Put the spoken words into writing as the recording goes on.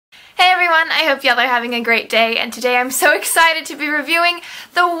Hey everyone, I hope y'all are having a great day, and today I'm so excited to be reviewing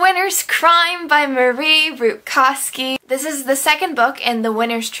The Winner's Crime by Marie Rutkoski. This is the second book in the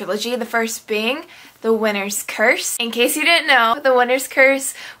Winner's trilogy, the first being The Winner's Curse. In case you didn't know, The Winner's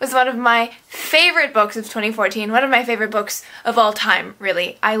Curse was one of my favorite books of 2014, one of my favorite books of all time,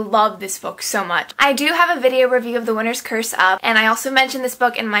 really. I love this book so much. I do have a video review of The Winner's Curse up, and I also mentioned this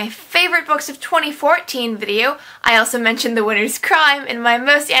book in my favorite books of 2014 video. I also mentioned The Winner's Crime in my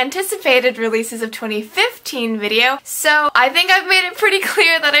most anticipated releases of 2015 video, so I think I've made it pretty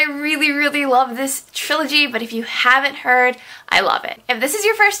clear that I really love this trilogy, but if you haven't heard, I love it. If this is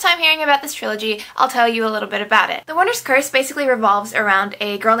your first time hearing about this trilogy, I'll tell you a little bit about it. The Winner's Curse basically revolves around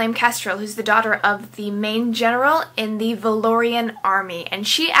a girl named Kestrel, who's the daughter of the main general in the Valorian army, and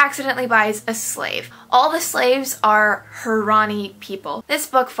she accidentally buys a slave. All the slaves are Hurani people. This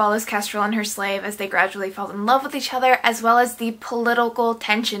book follows Kestrel and her slave as they gradually fall in love with each other, as well as the political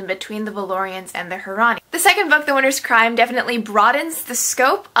tension between the Valorians and the Hurani. The second book, The Winner's Crime, definitely broadens the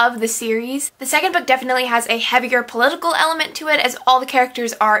scope of the series. The second book definitely has a heavier political element to it, as all the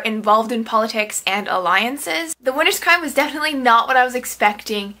characters are involved in politics and alliances. The Winner's Crime was definitely not what I was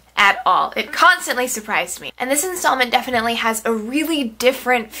expecting at all. It constantly surprised me. And this installment definitely has a really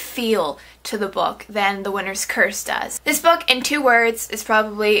different feel to the book than The Winner's Curse does. This book, in 2 words, is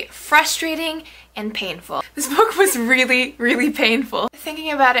probably frustrating and painful. This book was really painful.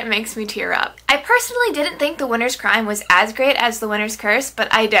 Thinking about it makes me tear up. I personally didn't think The Winner's Crime was as great as The Winner's Curse,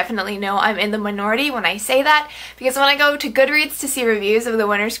 but I definitely know I'm in the minority when I say that, because when I go to Goodreads to see reviews of The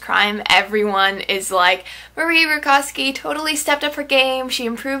Winner's Crime, everyone is like, Marie Rutkoski totally stepped up her game, she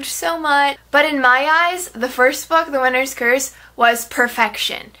improved so much. But in my eyes, the first book, The Winner's Curse, was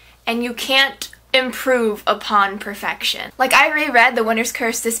perfection, and you can't improve upon perfection. Like, I reread The Winner's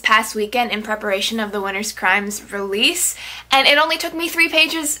Curse this past weekend in preparation of The Winner's Crime's release, and it only took me 3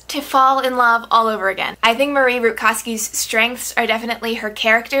 pages to fall in love all over again. I think Marie Rutkoski's strengths are definitely her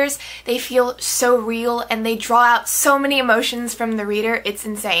characters. They feel so real and they draw out so many emotions from the reader, it's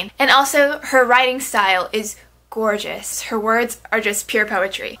insane. And also, her writing style is gorgeous. Her words are just pure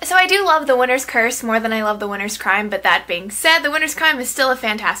poetry. So I do love The Winner's Curse more than I love The Winner's Crime, but that being said, The Winner's Crime is still a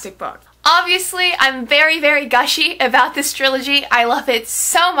fantastic book. Obviously, I'm very gushy about this trilogy. I love it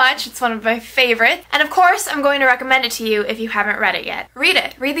so much. It's one of my favorites. And of course, I'm going to recommend it to you if you haven't read it yet. Read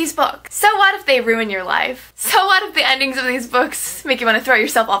it. Read these books. So what if they ruin your life? So what if the endings of these books make you want to throw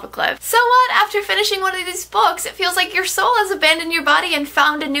yourself off a cliff? So what after finishing one of these books, it feels like your soul has abandoned your body and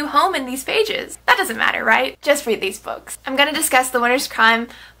found a new home in these pages? That doesn't matter, right? Just read these books. I'm going to discuss The Winner's Crime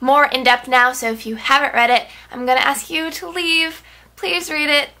more in depth now, so if you haven't read it, I'm going to ask you to leave. Please read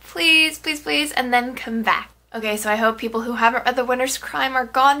it, please, and then come back. Okay, so I hope people who haven't read The Winner's Crime are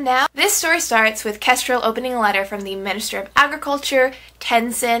gone now. This story starts with Kestrel opening a letter from the Minister of Agriculture,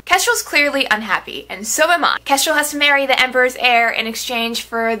 Tenzin. Kestrel's clearly unhappy, and so am I. Kestrel has to marry the Emperor's heir in exchange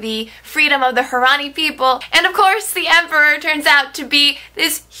for the freedom of the Hurani people, and of course the Emperor turns out to be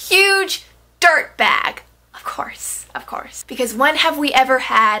this huge dirtbag. Of course. Because when have we ever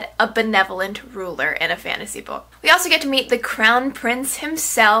had a benevolent ruler in a fantasy book? We also get to meet the Crown Prince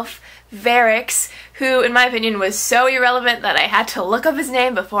himself, Varix, who in my opinion was so irrelevant that I had to look up his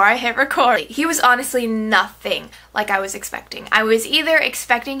name before I hit record. He was honestly nothing like I was expecting. I was either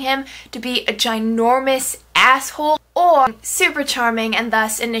expecting him to be a ginormous asshole or super charming and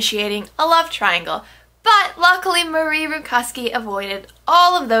thus initiating a love triangle. But luckily Marie Rutkoski avoided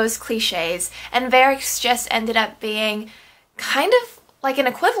all of those cliches, and Varix just ended up being kind of like an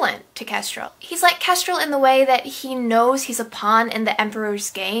equivalent to Kestrel. He's like Kestrel in the way that he knows he's a pawn in the Emperor's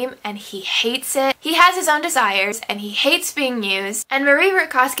game and he hates it. He has his own desires and he hates being used, and Marie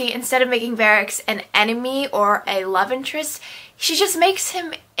Rutkoski, instead of making Varix an enemy or a love interest, she just makes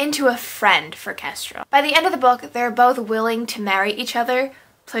him into a friend for Kestrel. By the end of the book, they're both willing to marry each other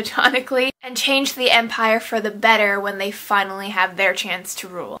platonically and change the empire for the better when they finally have their chance to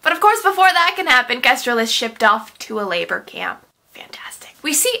rule. But of course, before that can happen, Kestrel is shipped off to a labor camp. Fantastic.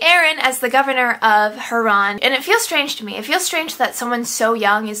 We see Aaron as the governor of Haran, and it feels strange to me. It feels strange that someone so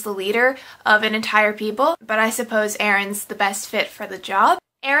young is the leader of an entire people, but I suppose Aaron's the best fit for the job.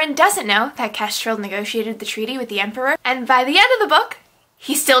 Aaron doesn't know that Kestrel negotiated the treaty with the Emperor, and by the end of the book,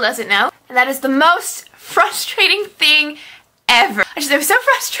 he still doesn't know, and that is the most frustrating thing ever. It was so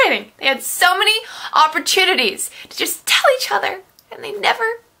frustrating. They had so many opportunities to just tell each other, and they never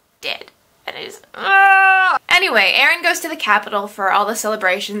did. And it is, Anyway, Aaron goes to the capital for all the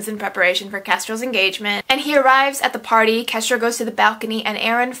celebrations in preparation for Kestrel's engagement, and he arrives at the party. Kestrel goes to the balcony, and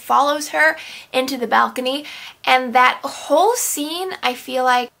Aaron follows her into the balcony, and that whole scene, I feel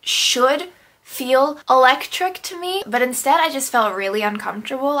like, should feel electric to me, but instead I just felt really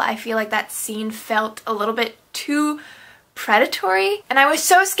uncomfortable. I feel like that scene felt a little bit too predatory, and I was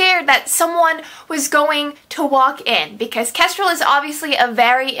so scared that someone was going to walk in, because Kestrel is obviously a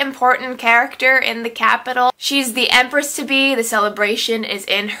very important character in the capital. She's the empress-to-be, the celebration is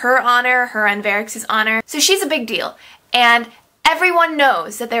in her honor, her and Varrix's honor, so she's a big deal. And everyone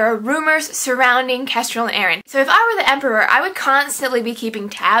knows that there are rumors surrounding Kestrel and Aaron. So if I were the Emperor, I would constantly be keeping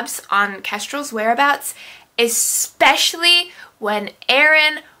tabs on Kestrel's whereabouts, especially when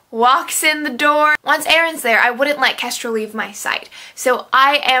Aaron walks in the door. Once Aaron's there, I wouldn't let Kestrel leave my sight. So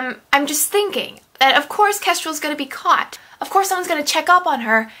I'm just thinking that of course Kestrel's gonna be caught. Of course someone's gonna check up on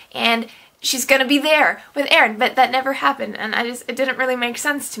her and she's gonna be there with Aaron, but that never happened, and it didn't really make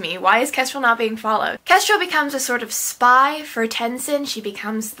sense to me. Why is Kestrel not being followed? Kestrel becomes a sort of spy for Tenzin. She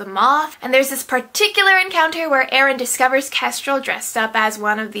becomes the Moth, and there's this particular encounter where Aaron discovers Kestrel dressed up as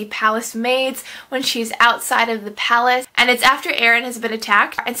one of the palace maids when she's outside of the palace, and it's after Aaron has been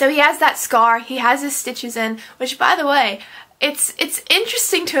attacked, and so he has that scar, he has his stitches in, which, by the way, it's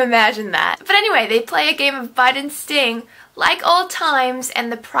interesting to imagine that. But anyway, they play a game of bite and sting like old times,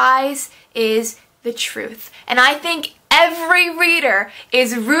 and the prize is the truth. And I think every reader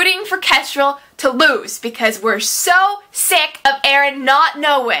is rooting for Kestrel to lose because we're so sick of Aaron not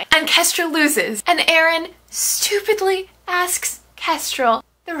knowing. And Kestrel loses. And Aaron stupidly asks Kestrel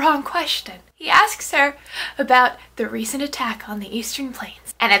the wrong question. He asks her about the recent attack on the Eastern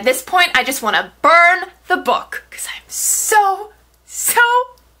Plains. And at this point, I just want to burn the book because I'm so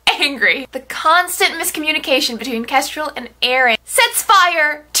angry. The constant miscommunication between Kestrel and Aaron sets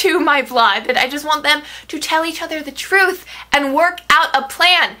fire to my blood. I just want them to tell each other the truth and work out a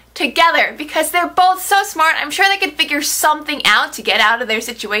plan together because they're both so smart. I'm sure they could figure something out to get out of their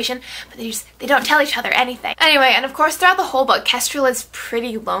situation, but they don't tell each other anything. Anyway, and of course throughout the whole book, Kestrel is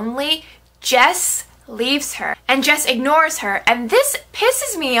pretty lonely. Jess leaves her, and Jess ignores her, and this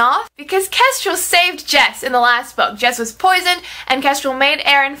pisses me off because Kestrel saved Jess in the last book. Jess was poisoned, and Kestrel made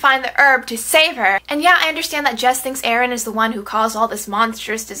Aaron find the herb to save her. And yeah, I understand that Jess thinks Aaron is the one who caused all this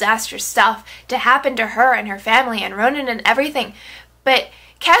monstrous, disastrous stuff to happen to her and her family and Ronan and everything, but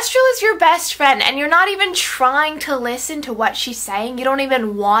Kestrel is your best friend, and you're not even trying to listen to what she's saying. You don't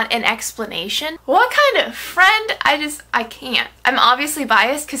even want an explanation. What kind of friend? I can't. I'm obviously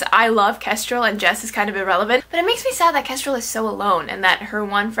biased because I love Kestrel and Jess is kind of irrelevant, but it makes me sad that Kestrel is so alone and that her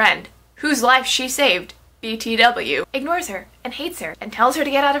one friend, whose life she saved, BTW, ignores her and hates her and tells her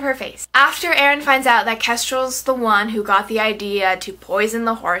to get out of her face. After Aaron finds out that Kestrel's the one who got the idea to poison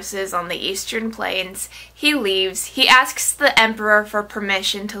the horses on the Eastern Plains, he leaves. He asks the Emperor for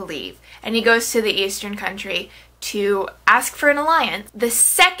permission to leave, and he goes to the Eastern country to ask for an alliance. The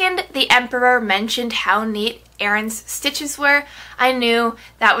second the Emperor mentioned how neat Aaron's stitches were, I knew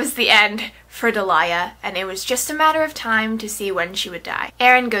that was the end for Delia, and it was just a matter of time to see when she would die.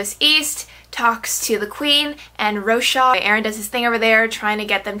 Aaron goes east, talks to the Queen and Roshaw. Aaron does his thing over there trying to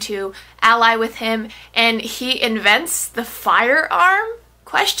get them to ally with him, and he invents the firearm?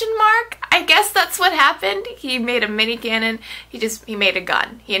 Question mark? I guess that's what happened. He made a mini cannon. He made a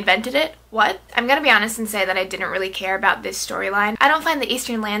gun. He invented it? What? I'm gonna be honest and say that I didn't really care about this storyline. I don't find the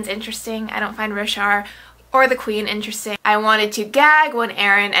Eastern lands interesting. I don't find Roshar or the Queen interesting. I wanted to gag when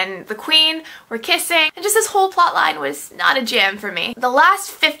Aaron and the Queen were kissing, and just this whole plot line was not a jam for me. The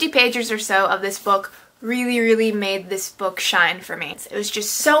last 50 pages or so of this book really made this book shine for me. It was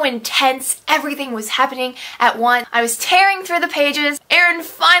just so intense. Everything was happening at once. I was tearing through the pages. Aaron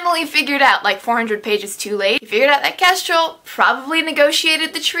finally figured out, like 400 pages too late, he figured out that Kestrel probably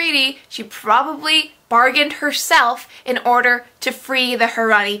negotiated the treaty. She probably bargained herself in order to free the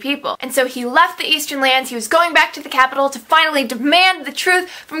Hurani people. And so he left the Eastern lands. He was going back to the capital to finally demand the truth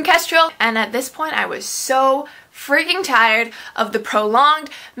from Kestrel. And at this point, I was so freaking tired of the prolonged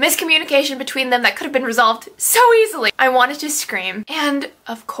miscommunication between them that could have been resolved so easily. I wanted to scream. And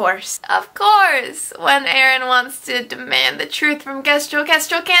of course, when Aaron wants to demand the truth from Kestrel,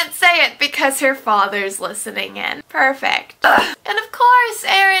 Kestrel can't say it because her father's listening in. Perfect. Ugh. And of course,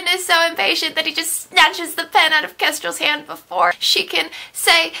 Aaron is so impatient that he just snatches the pen out of Kestrel's hand before she can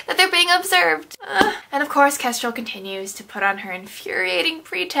say that they're being observed. Ugh. And of course, Kestrel continues to put on her infuriating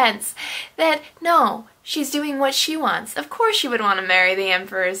pretense that no, she's doing what she wants. Of course she would want to marry the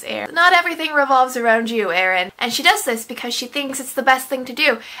Emperor's heir. Not everything revolves around you, Aaron. And she does this because she thinks it's the best thing to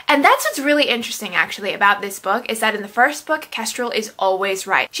do. And that's what's really interesting, actually, about this book, is that in the first book, Kestrel is always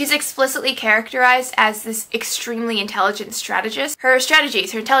right. She's explicitly characterized as this extremely intelligent strategist. Her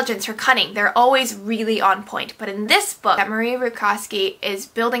strategies, her intelligence, her cunning, they're always really on point. But in this book, that Marie Rutkoski is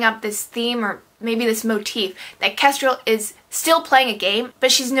building up this theme, or maybe this motif that Kestrel is still playing a game,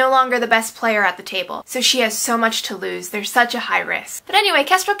 but she's no longer the best player at the table. So she has so much to lose. There's such a high risk. But anyway,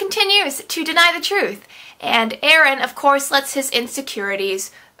 Kestrel continues to deny the truth. And Aaron, of course, lets his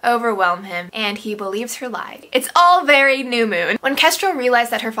insecurities overwhelm him, and he believes her lie. It's all very New Moon. When Kestrel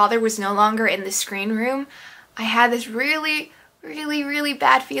realized that her father was no longer in the screen room, I had this really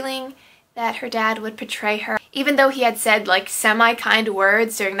bad feeling that her dad would betray her. Even though he had said like semi-kind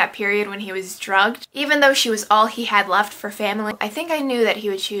words during that period when he was drugged, even though she was all he had left for family, I think I knew that he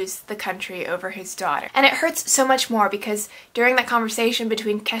would choose the country over his daughter. And it hurts so much more because during that conversation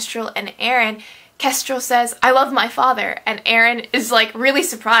between Kestrel and Aaron, Kestrel says, "I love my father," and Aaron is like really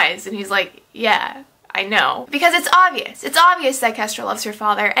surprised and he's like, "Yeah, I know." Because it's obvious. It's obvious that Kestrel loves her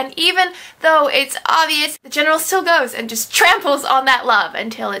father, and even though it's obvious, the general still goes and just tramples on that love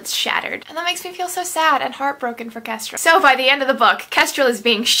until it's shattered. And that makes me feel so sad and heartbroken for Kestrel. So by the end of the book, Kestrel is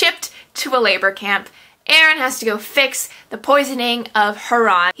being shipped to a labor camp. Aaron has to go fix the poisoning of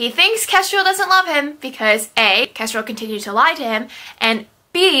Haran. He thinks Kestrel doesn't love him because A, Kestrel continued to lie to him, and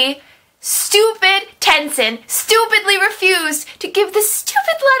B, stupid Tenson stupidly refused to give this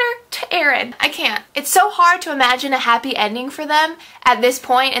stupid letter to Aaron. I can't. It's so hard to imagine a happy ending for them at this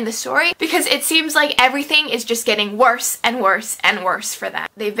point in the story because it seems like everything is just getting worse and worse and worse for them.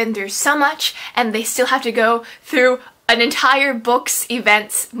 They've been through so much and they still have to go through an entire book's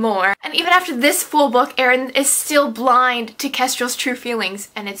events more. And even after this full book, Aaron is still blind to Kestrel's true feelings,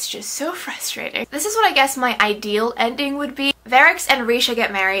 and it's just so frustrating. This is what I guess my ideal ending would be. Varix and Risha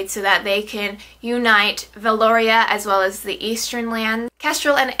get married so that they can unite Valoria as well as the Eastern Lands.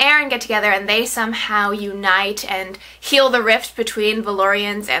 Kestrel and Aaron get together and they somehow unite and heal the rift between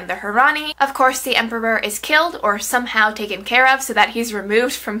Valorians and the Harani. Of course, the Emperor is killed or somehow taken care of so that he's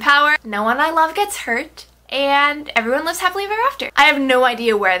removed from power. No one I love gets hurt, and everyone lives happily ever after. I have no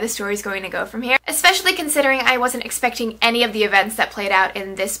idea where the story is going to go from here, especially considering I wasn't expecting any of the events that played out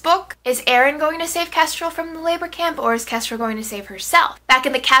in this book. Is Aaron going to save Kestrel from the labor camp, or is Kestrel going to save herself? Back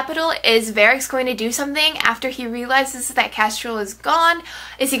in the capital, is Varix going to do something after he realizes that Kestrel is gone?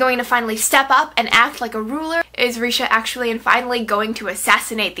 Is he going to finally step up and act like a ruler? Is Risha actually and finally going to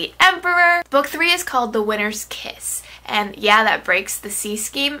assassinate the Emperor? Book 3 is called The Winner's Kiss. And yeah, that breaks the sea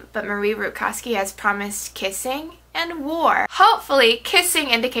scheme, but Marie Rutkoski has promised kissing and war. Hopefully, kissing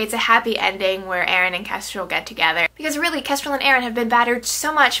indicates a happy ending where Aaron and Kestrel get together. Because really, Kestrel and Aaron have been battered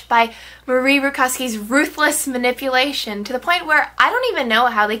so much by Marie Rutkoski's ruthless manipulation to the point where I don't even know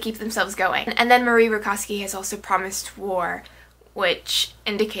how they keep themselves going. And then Marie Rutkoski has also promised war, which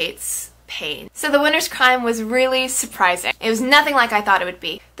indicates pain. So The Winner's Crime was really surprising. It was nothing like I thought it would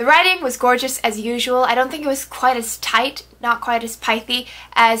be. The writing was gorgeous as usual. I don't think it was quite as tight, not quite as pithy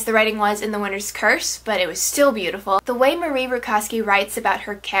as the writing was in The Winner's Curse, but it was still beautiful. The way Marie Rutkoski writes about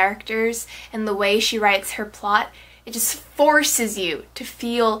her characters and the way she writes her plot, it just forces you to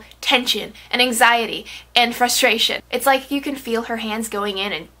feel tension and anxiety and frustration. It's like you can feel her hands going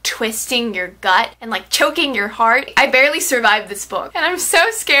in and twisting your gut and like choking your heart. I barely survived this book, and I'm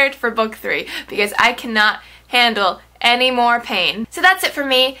so scared for book 3 because I cannot handle any more pain. So that's it for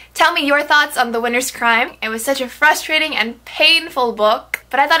me. Tell me your thoughts on The Winner's Crime. It was such a frustrating and painful book,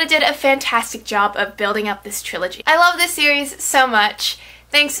 but I thought it did a fantastic job of building up this trilogy. I love this series so much.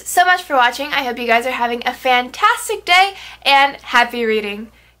 Thanks so much for watching. I hope you guys are having a fantastic day and happy reading.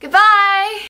 Goodbye!